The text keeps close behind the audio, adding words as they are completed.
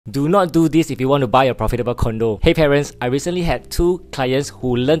Do not do this if you want to buy a profitable condo. Hey parents, I recently had 2 clients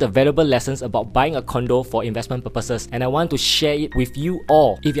who learned valuable lessons about buying a condo for investment purposes, and I want to share it with you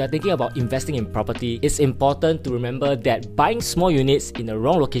all. If you are thinking about investing in property, it's important to remember that buying small units in the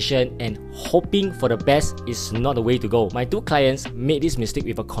wrong location and hoping for the best is not the way to go. My 2 clients made this mistake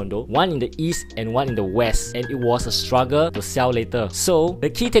with a condo, one in the east and one in the west, and it was a struggle to sell later. So the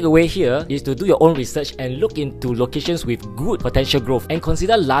key takeaway here is to do your own research and look into locations with good potential growth and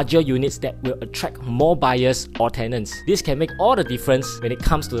consider larger units that will attract more buyers or tenants. This can make all the difference when it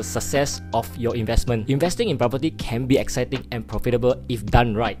comes to the success of your investment. Investing in property can be exciting and profitable if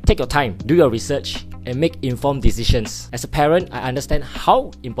done right. Take your time, do your research, and make informed decisions. As a parent, I understand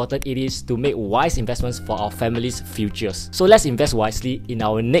how important it is to make wise investments for our family's futures. So let's invest wisely in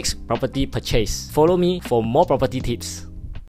our next property purchase. Follow me for more property tips.